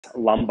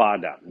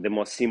Lambada, the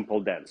most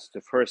simple dance.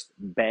 So first,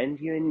 bend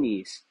your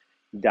knees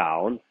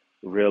down,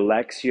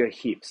 relax your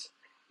hips.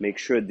 Make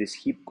sure this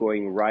hip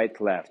going right,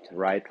 left,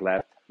 left,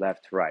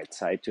 right,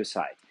 side to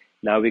side.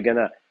 Now we're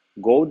gonna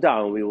go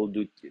down. We will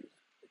do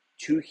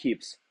two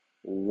hips.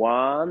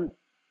 One,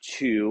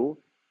 two,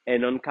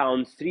 and on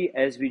count three,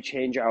 as we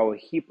change our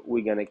hip,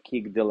 we're gonna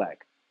kick the leg,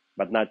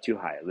 but not too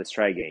high. Let's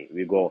try again.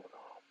 We go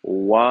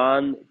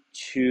one,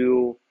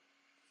 two,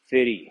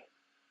 three.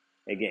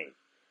 Again.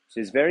 So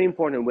it's very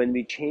important when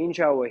we change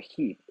our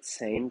hip,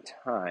 same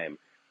time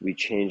we're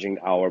changing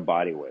our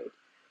body weight.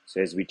 So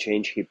as we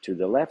change hip to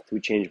the left, we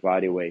change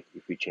body weight.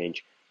 If we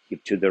change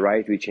hip to the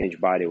right, we change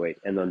body weight.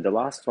 And on the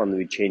last one,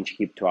 we change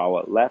hip to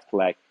our left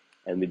leg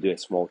and we do a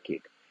small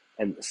kick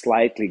and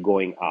slightly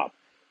going up.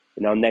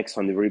 Now next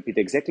one, we repeat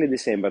exactly the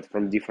same, but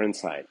from different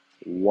side.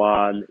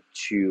 One,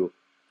 two,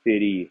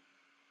 three,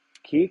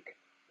 kick.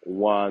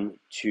 One,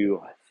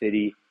 two,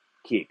 three,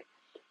 kick.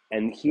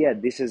 And here,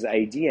 this is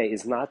idea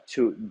is not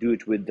to do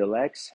it with the legs,